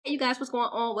Hey you guys, what's going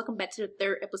on? Welcome back to the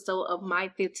third episode of my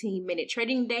 15-minute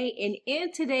trading day. And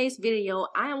in today's video,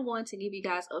 I am going to give you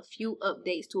guys a few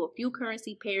updates to a few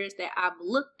currency pairs that I've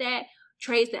looked at,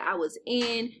 trades that I was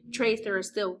in, trades that are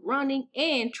still running,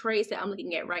 and trades that I'm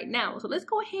looking at right now. So let's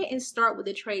go ahead and start with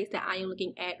the trades that I am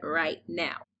looking at right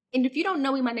now. And if you don't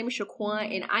know me, my name is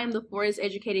Shaquan and I am the Forex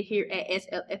educator here at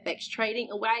SLFX Trading.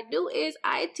 And what I do is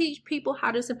I teach people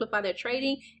how to simplify their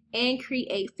trading and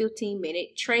create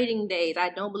 15-minute trading days. I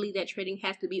don't believe that trading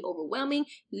has to be overwhelming.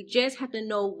 You just have to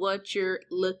know what you're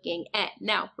looking at.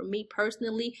 Now, for me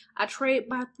personally, I trade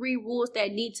by 3 rules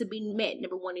that need to be met.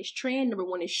 Number 1 is trend. Number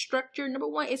 1 is structure. Number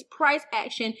 1 is price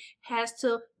action has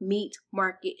to meet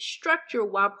market structure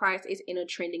while price is in a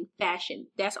trending fashion.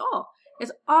 That's all.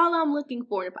 That's all I'm looking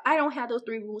for. If I don't have those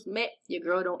 3 rules met, your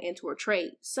girl don't enter a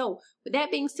trade. So with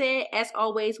that being said, as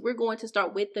always, we're going to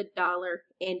start with the dollar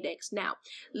index. Now,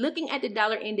 looking at the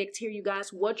dollar index here, you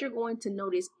guys, what you're going to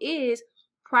notice is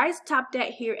price topped out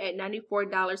here at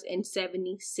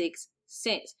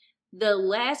 $94.76. The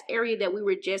last area that we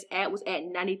were just at was at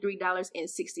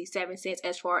 $93.67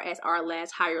 as far as our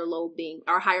last higher low being,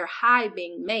 our higher high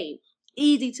being made.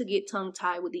 Easy to get tongue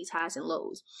tied with these highs and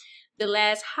lows. The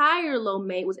last higher low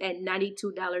made was at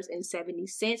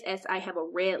 $92.70 as I have a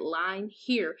red line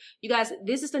here. You guys,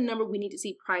 this is the number we need to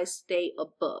see price stay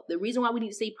above. The reason why we need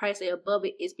to see price stay above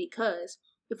it is because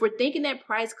if we're thinking that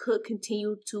price could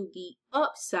continue to the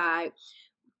upside,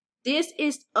 this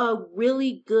is a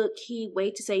really good key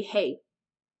way to say, hey,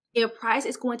 if price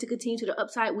is going to continue to the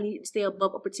upside, we need to stay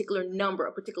above a particular number,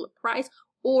 a particular price,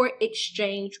 or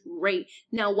exchange rate.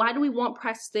 Now, why do we want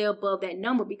price to stay above that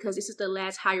number? Because this is the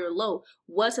last higher low.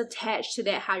 What's attached to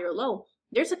that higher low?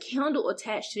 There's a candle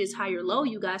attached to this higher low,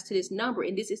 you guys, to this number,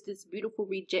 and this is this beautiful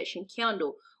rejection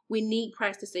candle. We need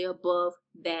price to stay above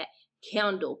that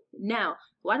candle. Now,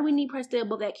 why do we need price to stay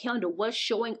above that candle? What's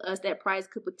showing us that price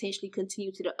could potentially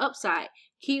continue to the upside?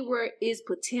 Keyword is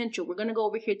potential. We're going to go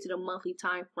over here to the monthly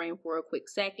time frame for a quick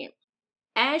second.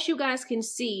 As you guys can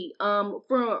see,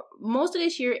 for most of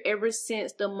this year, ever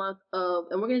since the month of,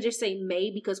 and we're going to just say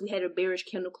May because we had a bearish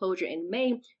candle closure in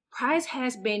May, price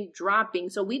has been dropping.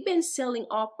 So we've been selling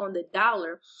off on the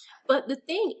dollar. But the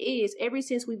thing is, ever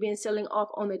since we've been selling off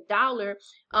on the dollar,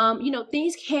 you know,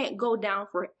 things can't go down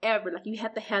forever. Like, you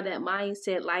have to have that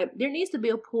mindset. Like, there needs to be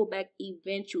a pullback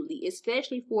eventually,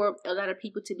 especially for a lot of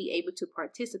people to be able to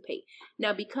participate.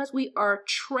 Now, because we are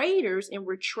traders and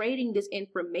we're trading this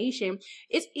information,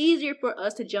 it's easier for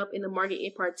us to jump in the market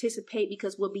and participate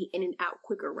because we'll be in and out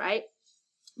quicker, right?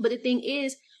 But the thing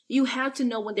is, you have to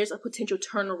know when there's a potential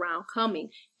turnaround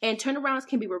coming. And turnarounds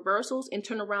can be reversals and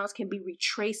turnarounds can be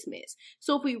retracements.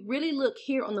 So if we really look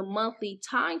here on the monthly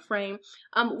time frame,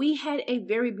 we had a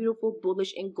very beautiful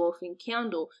bullish engulfing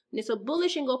candle. And it's a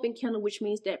bullish engulfing candle, which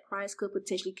means that price could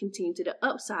potentially continue to the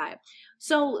upside.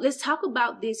 So let's talk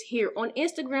about this here. On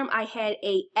Instagram, I had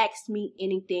a ask me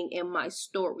anything in my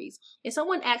stories. And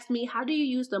someone asked me, how do you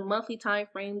use the monthly time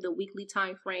frame, the weekly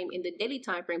time frame, and the daily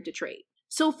time frame to trade?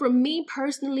 So for me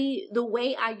personally, the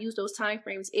way I use those time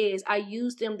frames is I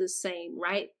use them the same,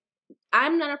 right?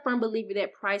 I'm not a firm believer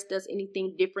that price does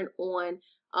anything different on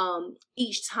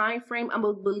each time frame. I'm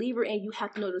a believer in you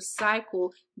have to know the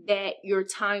cycle that your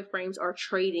time frames are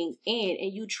trading in,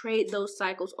 and you trade those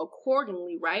cycles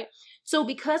accordingly, right? So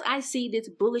because I see this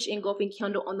bullish engulfing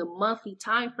candle on the monthly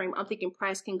time frame, I'm thinking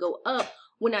price can go up.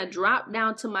 When I drop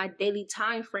down to my daily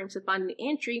time frame to find an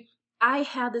entry, I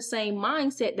have the same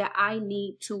mindset that I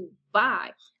need to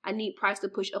buy. I need price to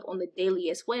push up on the daily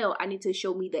as well. I need to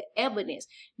show me the evidence,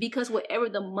 because whatever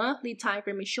the monthly time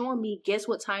frame is showing me, guess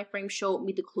what time frame showed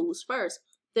me the clues first?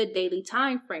 The daily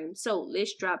time frame. So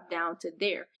let's drop down to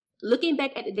there. Looking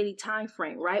back at the daily time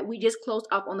frame, right? We just closed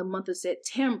off on the month of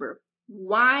September.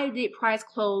 Why did price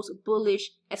close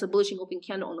bullish as a bullish engulfing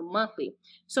candle on the monthly?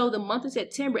 So the month of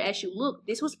September, as you look,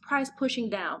 this was price pushing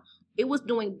down. It was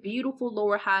doing beautiful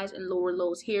lower highs and lower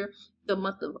lows here. The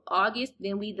month of August,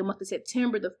 then the month of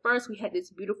September, the 1st, we had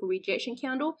this beautiful rejection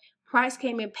candle. Price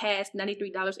came in past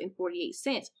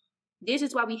 $93.48. This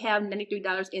is why we have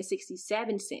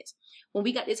 $93.67. When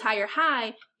we got this higher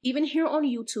high, even here on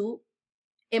YouTube,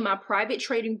 in my private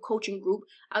trading coaching group,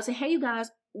 I was saying, hey, you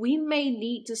guys, we may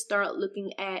need to start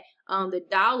looking at the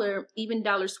dollar, even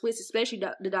dollar Swiss, especially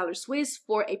the dollar Swiss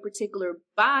for a particular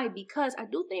buy, because I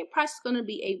do think price is going to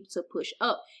be able to push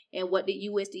up. And what did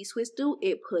USD Swiss do?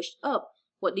 It pushed up.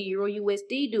 What did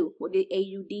EURUSD do? What did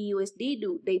AUDUSD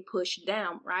do? They pushed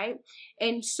down, right?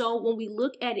 And so when we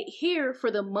look at it here for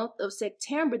the month of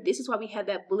September, this is why we have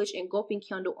that bullish engulfing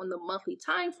candle on the monthly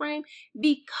time frame,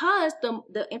 because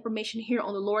the information here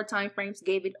on the lower time frames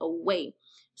gave it away.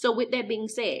 So with that being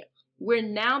said, we're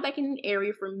now back in an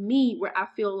area for me where I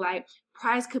feel like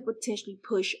price could potentially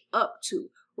push up to,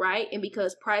 right? And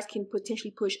because price can potentially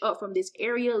push up from this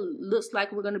area, looks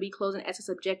like we're going to be closing as a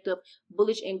subjective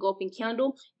bullish engulfing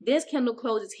candle. This candle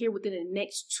closes here within the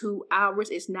next 2 hours.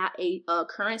 It's not a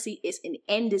currency, it's an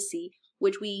indice,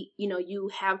 which you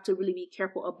have to really be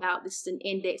careful about. This is an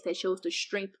index that shows the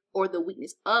strength or the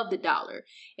weakness of the dollar.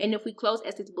 And if we close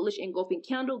as this bullish engulfing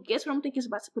candle, guess what I'm thinking is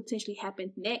about to potentially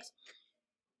happen next?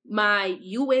 My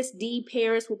USD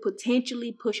pairs will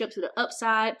potentially push up to the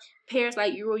upside. Pairs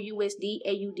like EURUSD,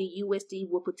 AUDUSD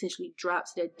will potentially drop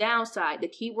to the downside. The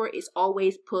keyword is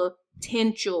always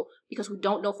potential, because we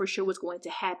don't know for sure what's going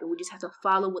to happen. We just have to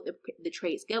follow what the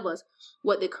trades give us,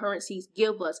 what the currencies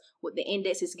give us, what the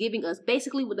index is giving us,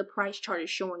 basically what the price chart is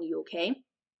showing you, okay?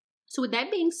 So with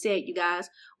that being said, you guys,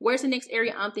 where's the next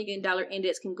area I'm thinking dollar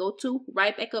index can go to?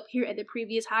 Right back up here at the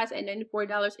previous highs at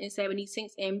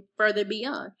 $94.70 and further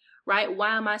beyond, right?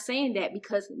 Why am I saying that?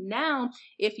 Because now,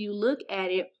 if you look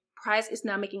at it, price is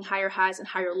now making higher highs and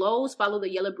higher lows. Follow the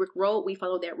yellow brick road. We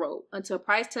follow that road until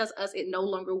price tells us it no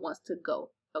longer wants to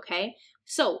go. Okay,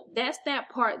 so that's that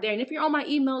part there. And if you're on my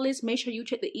email list, make sure you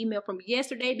check the email from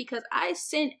yesterday, because I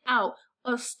sent out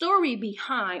a story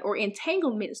behind, or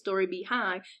entanglement story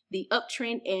behind, the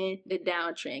uptrend and the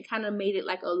downtrend. Kind of made it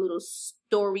like a little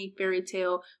story, fairy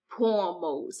tale, poem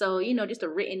mode. So, just a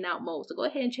written out mode. So go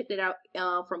ahead and check that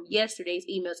out from yesterday's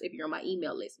emails if you're on my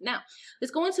email list. Now,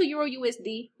 let's go into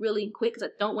EURUSD really quick, because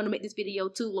I don't want to make this video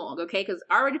too long, okay? Because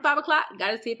already 5 o'clock, got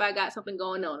to see if I got something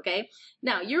going on, okay?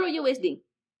 Now, EURUSD.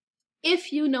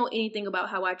 If you know anything about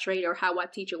how I trade or how I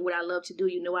teach or what I love to do,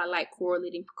 you know I like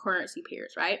correlating currency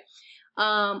pairs, right?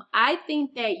 I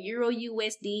think that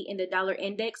EURUSD and the dollar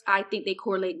index, I think they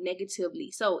correlate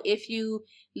negatively. So if you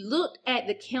looked at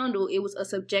the candle, it was a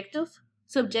subjective,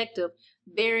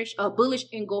 bearish, bullish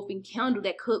engulfing candle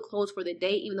that could close for the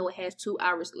day, even though it has 2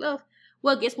 hours left.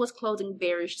 Well, guess what's closing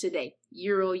bearish today?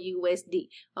 EURUSD.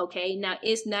 Okay, now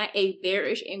it's not a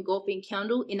bearish engulfing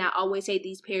candle, and I always say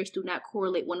these pairs do not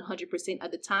correlate 100%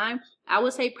 of the time. I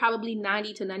would say probably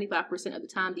 90 to 95% of the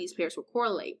time these pairs will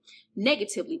correlate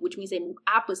negatively, which means they move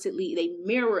oppositely, they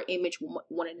mirror image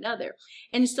one another.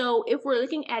 And so if we're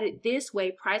looking at it this way,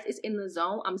 price is in the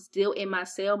zone. I'm still in my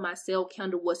sell. My sell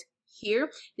candle was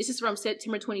here. This is from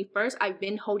September 21st. I've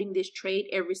been holding this trade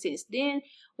ever since then.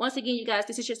 Once again, you guys,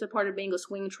 this is just a part of being a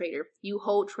swing trader. You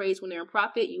hold trades when they're in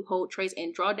profit. You hold trades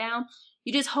in drawdown.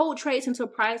 You just hold trades until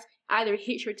price either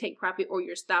hits your take profit or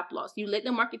your stop loss. You let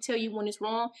the market tell you when it's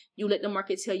wrong. You let the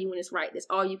market tell you when it's right. That's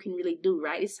all you can really do,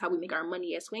 right? This is how we make our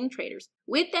money as swing traders.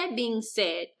 With that being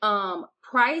said,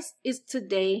 price is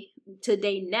today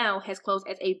now has closed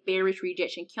as a bearish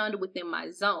rejection candle within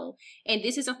my zone. And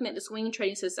this is something that the Swing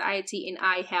Trading Society and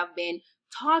I have been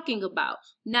talking about.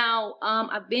 Now,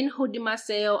 I've been holding my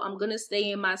sell. I'm going to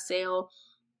stay in my sell.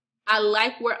 I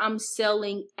like where I'm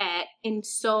selling at. And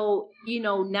so,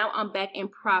 now I'm back in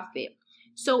profit.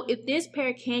 So if this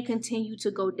pair can continue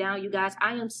to go down, you guys,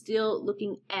 I am still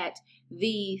looking at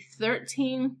the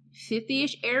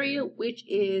 1350-ish area, which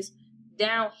is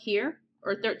down here,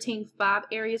 or 13.5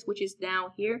 areas, which is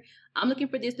down here. I'm looking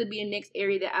for this to be a next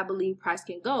area that I believe price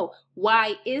can go.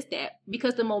 Why is that?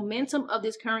 Because the momentum of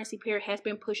this currency pair has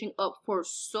been pushing up for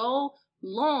so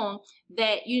long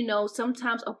that,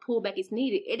 sometimes a pullback is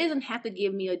needed. It doesn't have to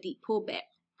give me a deep pullback.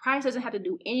 Price doesn't have to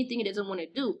do anything it doesn't want to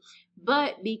do.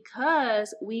 But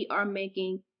because we are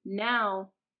making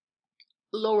now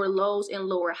lower lows and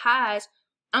lower highs,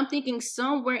 I'm thinking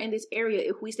somewhere in this area,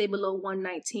 if we stay below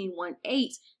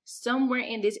 119.18, somewhere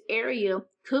in this area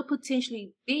could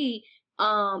potentially be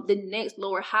the next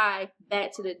lower high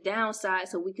back to the downside,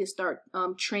 so we can start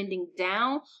trending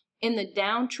down in the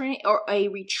downtrend, or a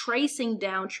retracing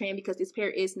downtrend, because this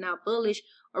pair is now bullish,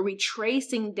 a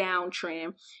retracing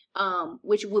downtrend,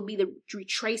 which will be the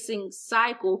retracing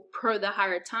cycle per the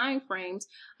higher time frames.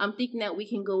 I'm thinking that we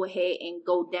can go ahead and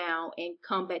go down and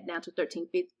come back down to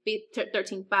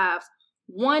 13.5s,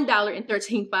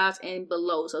 $1.13 and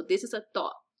below. So this is a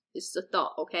thought. This is a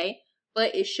thought, okay?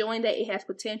 But it's showing that it has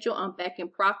potential. I'm back in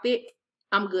profit.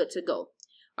 I'm good to go.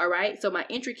 All right, so my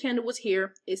entry candle was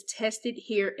here. It's tested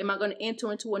here. Am I going to enter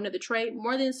into another trade?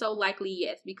 More than so likely,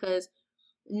 yes, because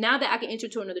now that I can enter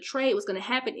into another trade, what's going to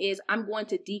happen is I'm going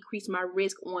to decrease my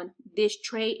risk on this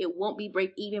trade. It won't be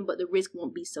break even, but the risk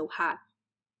won't be so high.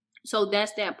 So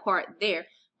that's that part there.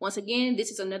 Once again, this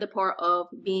is another part of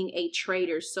being a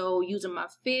trader. So using my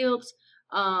fibs,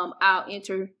 I'll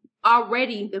enter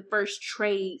already the first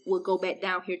trade will go back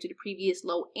down here to the previous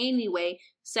low anyway.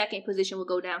 Second position will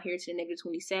go down here to the negative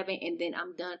 27, and then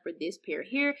I'm done for this pair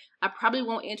here. I probably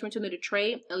won't enter into another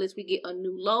trade unless we get a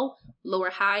new low, lower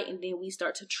high, and then we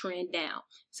start to trend down.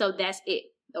 So that's it.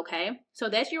 Okay, so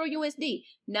that's Euro USD.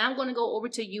 Now I'm going to go over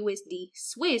to USD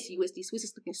Swiss. USD Swiss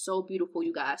is looking so beautiful,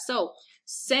 you guys. So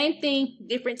same thing,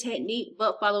 different technique,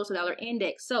 but follows the dollar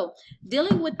index. So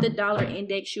dealing with the dollar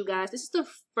index, you guys, this is the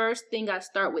first thing I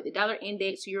start with: the dollar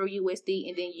index, Euro USD,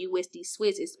 and then USD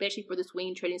Swiss, especially for the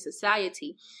swing trading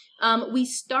society. We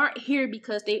start here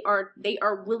because they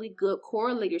are really good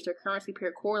correlators. They're currency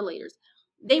pair correlators.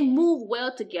 They move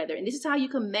well together, and this is how you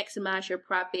can maximize your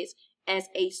profits as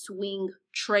a swing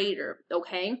trader.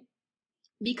 Okay,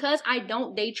 because I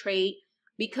don't day trade,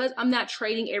 because I'm not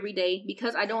trading every day,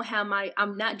 because I don't have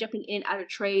I'm not jumping in and out of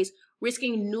trades,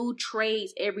 risking new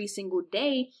trades every single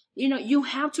day. You know, you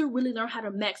have to really learn how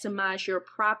to maximize your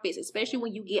profits, especially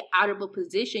when you get out of a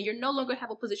position. You no longer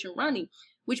have a position running,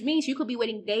 which means you could be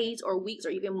waiting days or weeks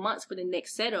or even months for the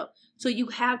next setup. So you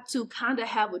have to kind of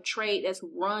have a trade that's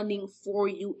running for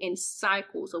you in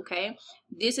cycles, okay?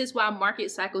 This is why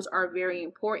market cycles are very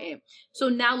important. So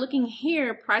now looking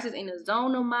here, prices in the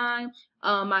zone of mine,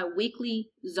 my weekly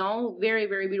zone, very,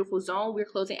 very beautiful zone. We're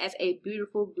closing as a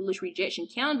beautiful bullish rejection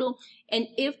candle. And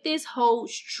if this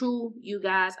holds true, you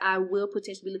guys, I will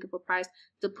potentially be looking for price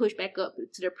to push back up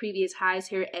to the previous highs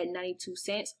here at 92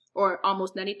 cents or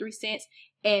almost 93 cents.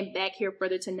 And back here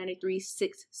further to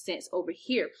 93.6 over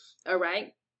here. All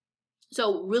right.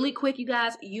 So really quick, you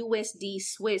guys, USD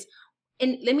Swiss.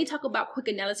 And let me talk about quick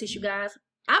analysis, you guys.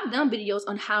 I've done videos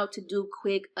on how to do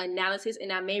quick analysis,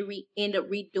 and I may end up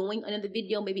redoing another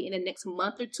video maybe in the next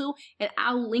month or two, and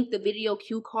I'll link the video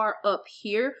cue card up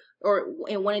here or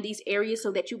in one of these areas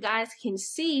so that you guys can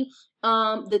see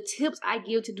the tips I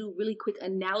give to do really quick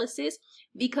analysis.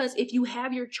 Because if you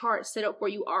have your chart set up for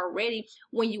you already,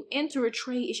 when you enter a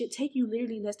trade, it should take you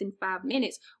literally less than 5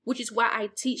 minutes, which is why I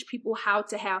teach people how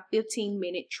to have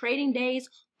 15-minute trading days,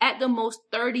 at the most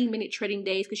 30-minute trading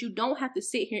days, because you don't have to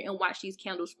sit here and watch these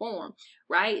candles form,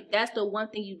 right? That's the one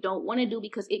thing you don't want to do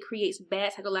because it creates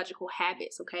bad psychological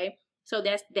habits, okay? So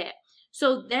that's that.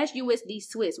 So that's USD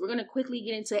Swiss. We're going to quickly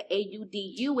get into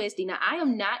AUDUSD. Now, I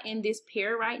am not in this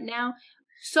pair right now.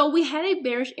 So we had a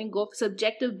bearish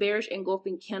subjective bearish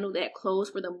engulfing candle that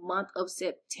closed for the month of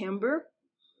September.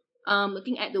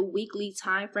 Looking at the weekly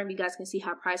time frame, you guys can see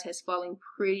how price has fallen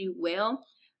pretty well.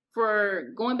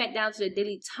 For going back down to the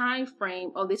daily time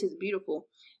frame, oh, this is beautiful.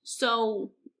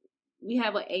 So we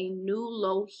have a new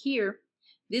low here.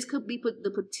 This could be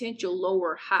the potential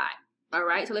lower high. All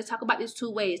right, so let's talk about this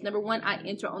two ways. Number one, I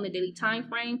enter on the daily time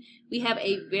frame. We have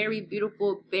a very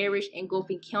beautiful bearish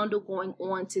engulfing candle going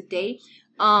on today.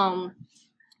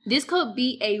 This could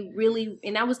be a really,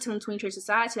 and I was telling Twin Trade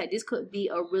Society that this could be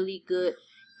a really good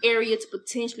area to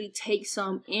potentially take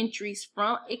some entries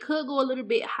from. It could go a little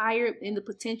bit higher, and the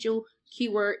potential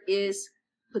keyword is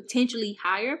potentially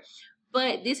higher,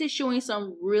 but this is showing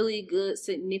some really good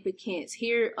significance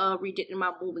here of rejecting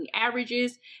my moving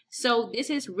averages. So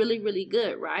this is really, really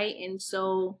good, right? And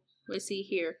so let's see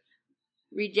here,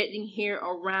 rejecting here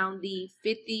around the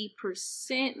 50%.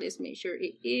 Let's make sure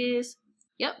it is.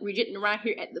 Yep, rejecting around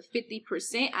here at the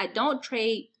 50%. I don't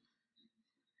trade.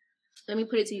 Let me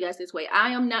put it to you guys this way. I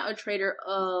am not a trader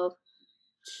of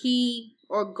key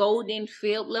or golden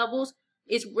field levels.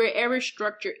 It's wherever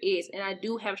structure is. And I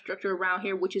do have structure around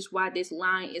here, which is why this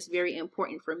line is very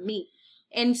important for me.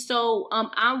 And so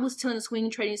I was telling the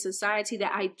Swing Trading Society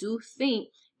that I do think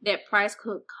that price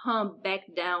could come back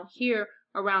down here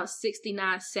around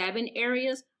 69.7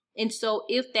 areas. And so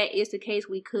if that is the case,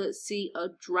 we could see a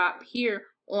drop here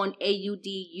on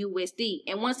AUDUSD.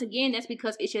 And once again, that's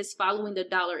because it's just following the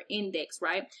dollar index,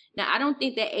 right? Now, I don't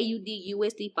think that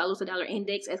AUDUSD follows the dollar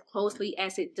index as closely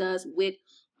as it does with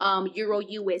Euro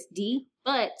USD,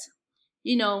 but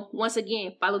you know, once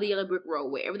again, follow the yellow brick road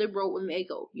wherever the road may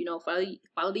go. You know,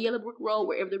 follow the yellow brick road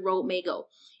wherever the road may go.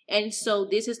 And so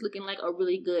this is looking like a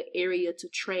really good area to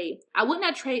trade. I would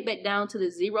not trade back down to the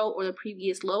zero or the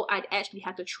previous low. I'd actually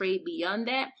have to trade beyond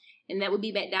that. And that would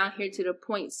be back down here to the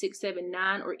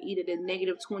 0.679 or either the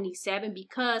negative 27,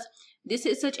 because this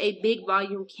is such a big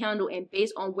volume candle. And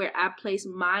based on where I place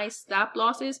my stop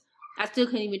losses, I still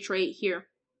couldn't even trade here.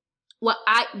 Well,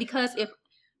 because if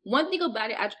one thing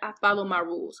about it, I follow my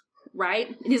rules, right?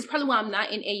 And this is probably why I'm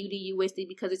not in AUDUSD,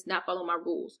 because it's not following my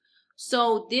rules.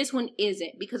 So this one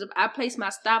isn't, because if I place my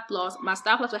stop loss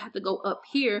will have to go up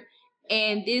here,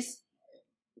 and this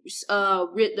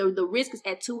the risk is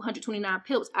at 229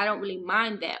 pips. I don't really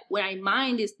mind that. What I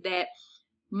mind is that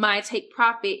my take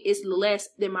profit is less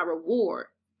than my reward.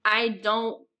 I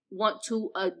don't want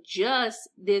to adjust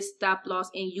this stop loss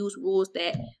and use rules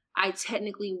that I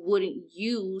technically wouldn't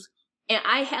use. And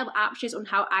I have options on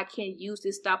how I can use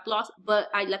this stop loss, but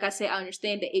like I said, I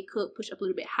understand that it could push up a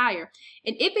little bit higher.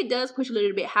 And if it does push a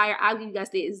little bit higher, I'll give you guys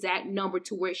the exact number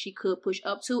to where she could push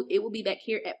up to. It will be back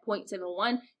here at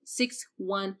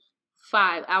 0.71615.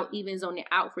 I'll even zone it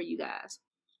out for you guys.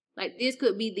 Like, this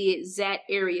could be the exact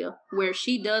area where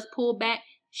she does pull back.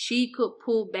 She could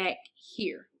pull back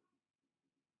here.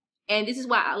 And this is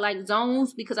why I like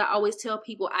zones, because I always tell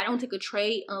people I don't take a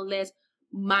trade unless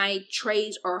my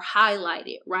trades are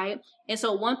highlighted, right? And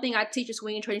so one thing I teach in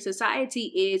Swing Trading Society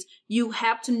is you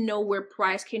have to know where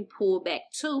price can pull back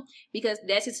to, because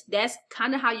that's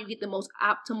kind of how you get the most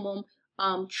optimum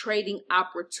trading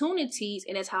opportunities.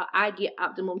 And that's how I get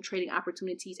optimum trading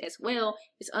opportunities as well,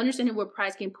 is understanding where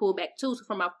price can pull back to. So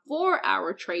for my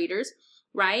 4-hour traders,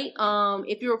 right,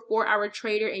 if you're a 4-hour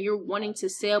trader and you're wanting to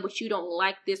sell but you don't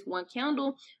like this one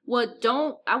candle, well,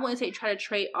 I wouldn't say try to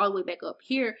trade all the way back up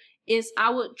here. I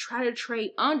would try to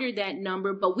trade under that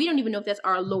number, but we don't even know if that's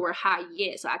our lower high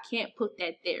yet, so I can't put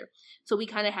that there. So we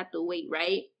kind of have to wait,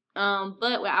 right?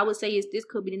 But what I would say is this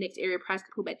could be the next area price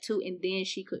could pull back to, and then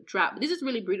she could drop. But this is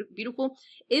really beautiful.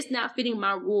 It's not fitting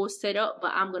my rule setup,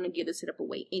 but I'm going to give the setup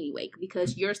away anyway,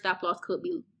 because your stop loss could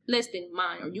be less than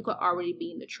mine, or you could already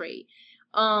be in the trade.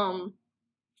 So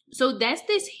that's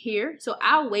this here. So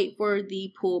I'll wait for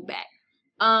the pullback.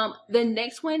 The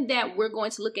next one that we're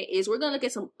going to look at is we're going to look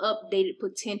at some updated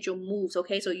potential moves.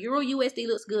 Okay, so Euro USD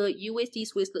looks good. USD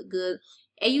Swiss look good.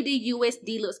 AUD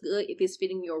USD looks good if it's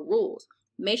fitting your rules.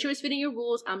 Make sure it's fitting your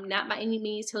rules. I'm not by any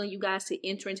means telling you guys to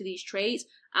enter into these trades.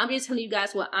 I'm just telling you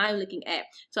guys what I'm looking at.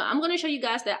 So I'm going to show you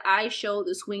guys that I showed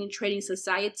the Swing Trading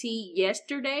Society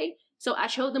yesterday. So I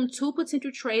showed them 2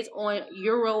 potential trades on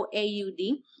Euro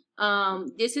AUD.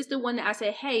 This is the one that I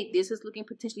said, hey, this is looking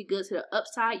potentially good to the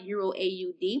upside, Euro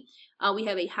AUD. We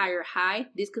have a higher high.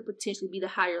 This could potentially be the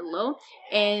higher low,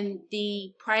 and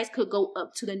the price could go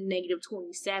up to the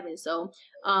 -27. So,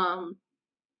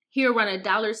 here around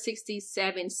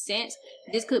 $1.67.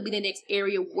 This could be the next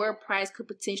area where price could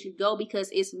potentially go,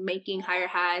 because it's making higher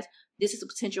highs. This is a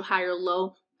potential higher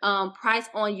low. Price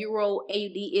on Euro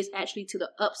AUD is actually to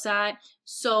the upside.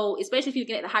 So especially if you're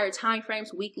looking at the higher time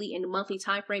frames, weekly and the monthly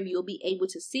time frame, you'll be able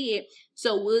to see it.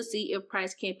 So we'll see if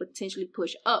price can potentially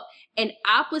push up. And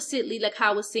oppositely, like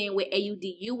how I was saying with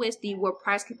AUD USD, where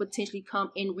price can potentially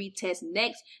come and retest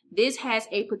next, this has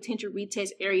a potential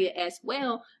retest area as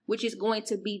well, which is going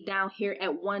to be down here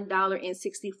at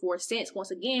 $1.64.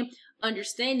 Once again,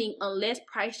 understanding unless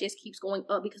price just keeps going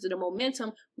up because of the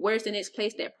momentum, where's the next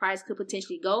place that price could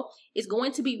potentially go? It's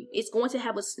going to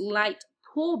have a slight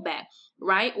pullback,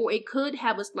 right? Or it could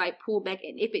have a slight pullback,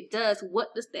 and if it does,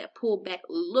 what does that pullback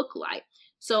look like?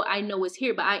 So I know it's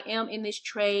here, but I am in this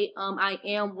trade. I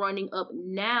am running up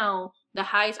now. The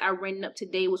highest I ran up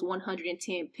today was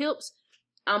 110 pips.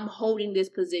 I'm holding this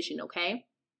position, okay?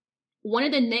 One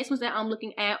of the next ones that I'm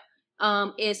looking at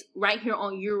is right here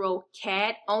on Euro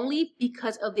CAD, only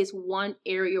because of this one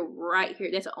area right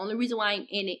here. That's the only reason why I'm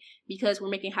in it, because we're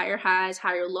making higher highs,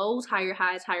 higher lows, higher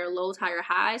highs, higher lows, higher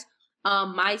highs.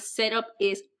 My setup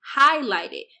is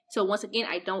highlighted. So once again,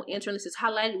 I don't enter unless it's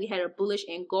highlighted. We had a bullish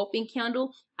engulfing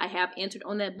candle. I have entered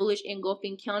on that bullish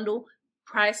engulfing candle.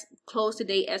 Price closed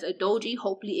today as a doji.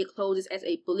 Hopefully it closes as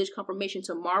a bullish confirmation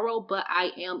tomorrow, but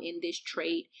I am in this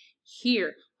trade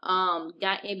here. And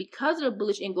because of the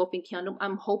bullish engulfing candle,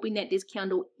 I'm hoping that this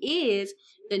candle is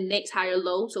the next higher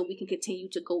low, so we can continue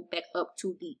to go back up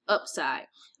to the upside.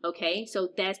 Okay, so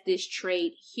that's this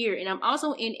trade here. And I'm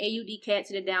also in AUD CAD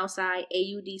to the downside,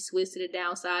 AUD Swiss to the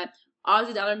downside,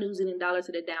 Aussie dollar, New Zealand dollar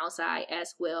to the downside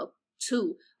as well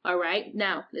too. All right,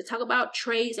 now let's talk about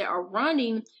trades that are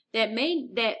running that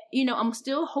I'm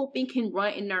still hoping can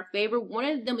run in our favor. One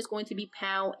of them is going to be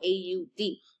pound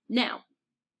AUD. Now,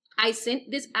 I sent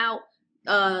this out,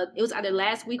 it was either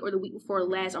last week or the week before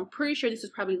last. I'm pretty sure this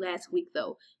was probably last week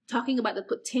though, talking about the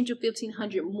potential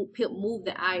 1500 pip move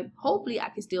that hopefully I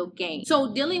can still gain.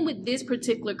 So dealing with this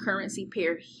particular currency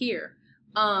pair here,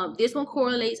 this one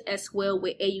correlates as well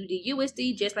with AUD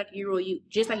USD, just like Euro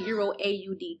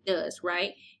AUD does,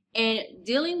 right? And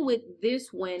dealing with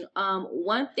this one,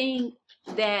 one thing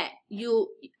that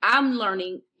I'm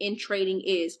learning in trading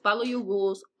is follow your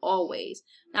rules always.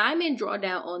 Now I'm in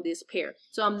drawdown on this pair,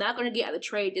 so I'm not going to get out of the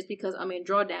trade just because I'm in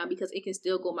drawdown, because it can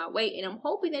still go my way, and I'm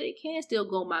hoping that it can still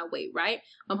go my way, right?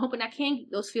 I'm hoping I can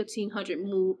get those 1500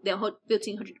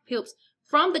 pips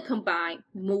from the combined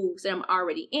moves that I'm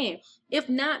already in. If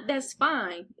not, that's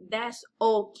fine. That's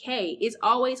okay. It's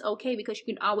always okay, because you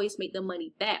can always make the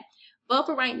money back. But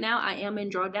for right now, I am in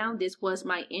drawdown. This was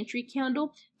my entry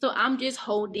candle. So I'm just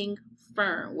holding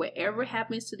firm. Whatever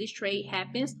happens to this trade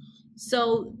happens.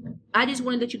 So I just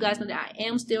wanted to let you guys know that I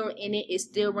am still in it. It's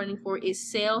still running for its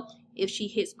sale. If she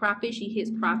hits profit, she hits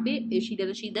profit. If she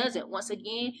doesn't, she doesn't. Once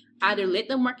again, either let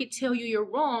the market tell you you're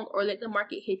wrong or let the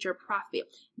market hit your profit.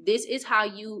 This is how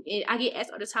you, and I get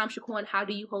asked all the time, Shaquan, how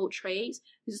do you hold trades?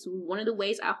 This is one of the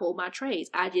ways I hold my trades.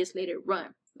 I just let it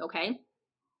run, okay?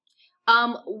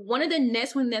 One of the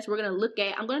next one that we're going to look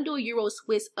at, I'm going to do a Euro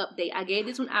Swiss update. I gave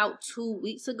this one out 2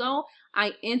 weeks ago.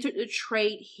 I entered the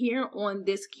trade here on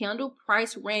this candle.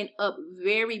 Price ran up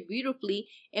very beautifully.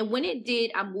 And when it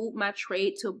did, I moved my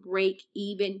trade to break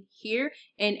even here.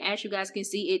 And as you guys can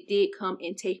see, it did come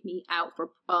and take me out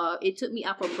for, it took me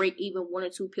out for break even 1 or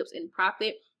 2 pips in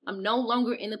profit. I'm no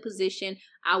longer in a position.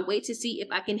 I'll wait to see if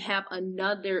I can have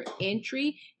another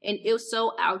entry. And if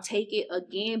so, I'll take it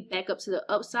again back up to the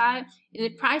upside. And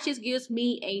if price just gives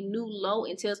me a new low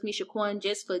and tells me, Shaquan,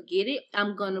 just forget it,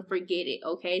 I'm going to forget it.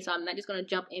 Okay, so I'm not just going to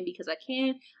jump in because I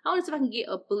can. I want to see if I can get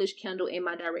a bullish candle in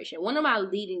my direction. One of my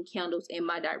leading candles in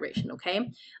my direction. Okay,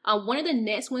 one of the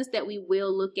next ones that we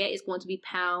will look at is going to be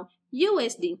pound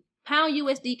USD. Pound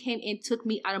USD came and took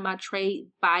me out of my trade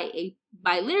by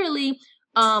literally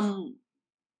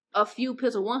a few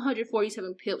pips, of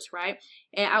 147 pips, right?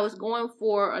 And I was going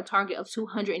for a target of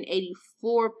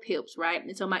 284 pips, right?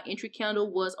 And so my entry candle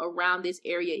was around this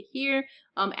area here.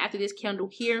 After this candle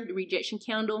here, the rejection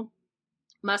candle,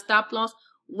 my stop loss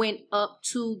went up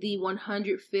to the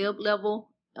 100 fib level,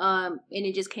 and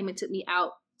it just came and took me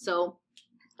out. So,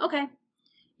 okay,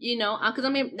 you know, because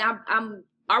I'm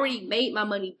already made my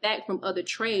money back from other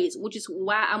trades, which is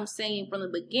why I'm saying from the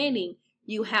beginning,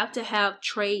 you have to have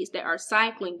trades that are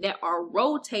cycling, that are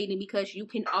rotating, because you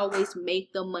can always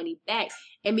make the money back.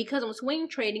 And because I'm swing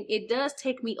trading, it does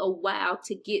take me a while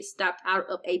to get stopped out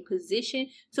of a position.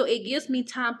 So it gives me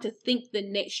time to think the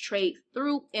next trade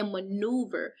through and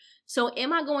maneuver. So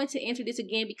am I going to enter this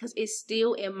again because it's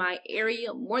still in my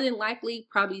area? More than likely,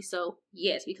 probably so,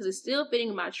 yes, because it's still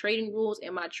fitting my trading rules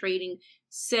and my trading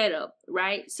setup,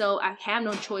 right? So I have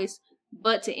no choice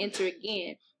but to enter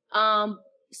again.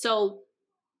 So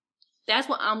that's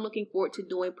what I'm looking forward to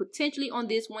doing potentially on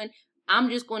this one. I'm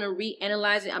just going to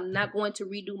reanalyze it. I'm not going to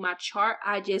redo my chart.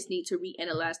 I just need to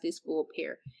reanalyze this full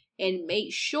pair and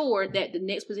make sure that the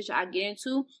next position I get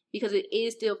into, because it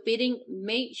is still fitting,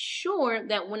 make sure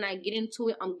that when I get into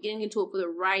it, I'm getting into it for the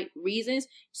right reasons.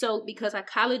 So because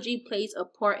psychology plays a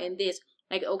part in this.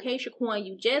 Like, okay, Shaquan,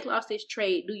 you just lost this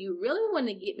trade. Do you really want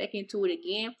to get back into it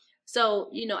again? So,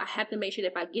 you know, I have to make sure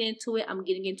that if I get into it, I'm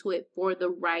getting into it for the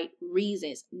right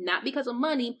reasons. Not because of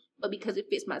money, but because it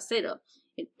fits my setup.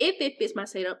 And if it fits my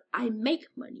setup, I make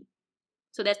money.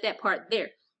 So that's that part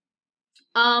there.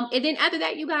 And then after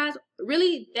that, you guys,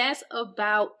 really, that's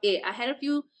about it. I had a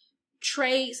few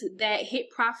trades that hit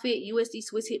profit. USD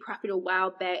Swiss hit profit a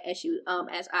while back, as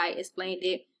I explained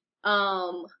it.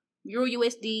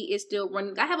 EURUSD is still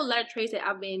running. I have a lot of trades that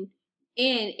I've been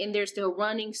in and they're still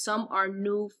running. Some are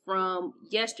new from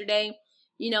yesterday,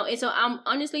 you know, and so I'm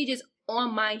honestly just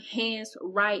on my hands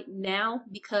right now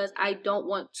because I don't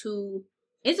want to.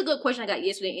 It's a good question I got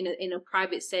yesterday in a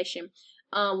private session.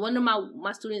 One of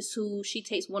my students who she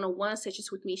takes one-on-one sessions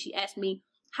with me, she asked me,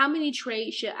 how many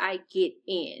trades should I get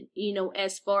in, you know,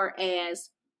 as far as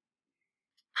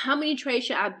how many trades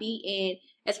should I be in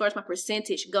as far as my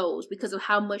percentage goes because of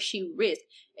how much she risked.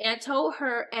 And I told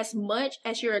her as much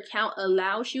as your account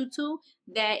allows you to,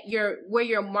 that where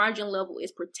your margin level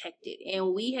is protected.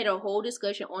 And we had a whole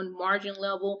discussion on margin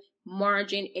level,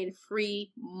 margin, and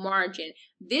free margin.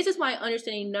 This is why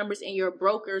understanding numbers in your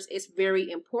brokers is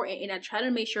very important. And I try to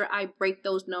make sure I break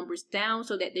those numbers down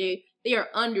so that they are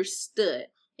understood.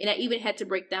 And I even had to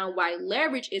break down why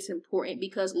leverage is important,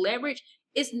 because leverage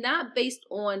is not based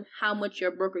on how much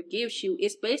your broker gives you.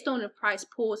 It's based on the price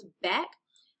pulls back.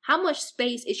 How much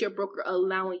space is your broker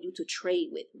allowing you to trade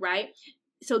with, right?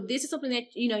 So this is something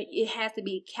that, you know, it has to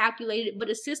be calculated, but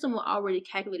the system will already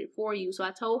calculate it for you. So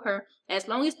I told her, as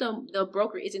long as the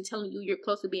broker isn't telling you you're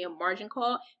close to being margin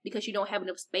called because you don't have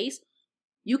enough space,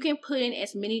 you can put in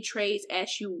as many trades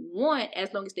as you want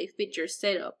as long as they fit your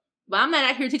setup. But I'm not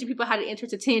out here teaching people how to enter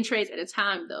to 10 trades at a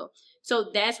time, though.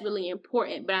 So that's really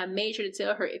important. But I made sure to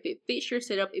tell her, if it fits your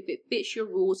setup, if it fits your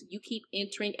rules, you keep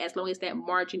entering as long as that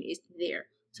margin is there.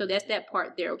 So that's that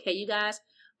part there, okay, you guys?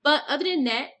 But other than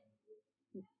that,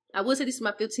 I will say this is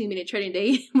my 15-minute trading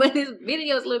day, but this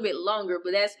video is a little bit longer,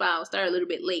 but that's fine. I'll start a little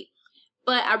bit late.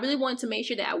 But I really wanted to make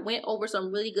sure that I went over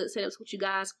some really good setups with you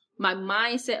guys, my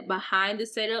mindset behind the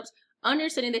setups,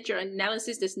 understanding that your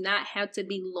analysis does not have to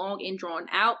be long and drawn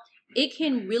out. It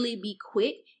can really be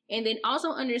quick. And then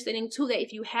also understanding too that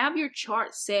if you have your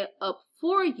chart set up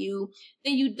for you,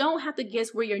 then you don't have to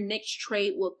guess where your next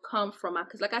trade will come from.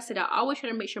 Because like I said, I always try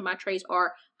to make sure my trades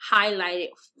are highlighted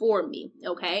for me.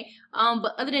 Okay.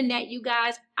 But other than that, you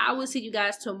guys, I will see you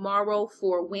guys tomorrow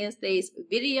for Wednesday's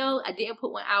video. I didn't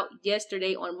put one out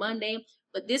yesterday on Monday,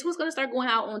 but this was going to start going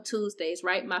out on Tuesdays,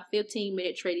 right? My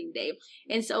 15-minute trading day.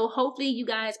 And so hopefully you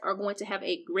guys are going to have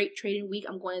a great trading week.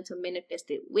 I'm going to manifest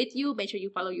it with you. Make sure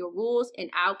you follow your rules, and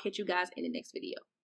I'll catch you guys in the next video.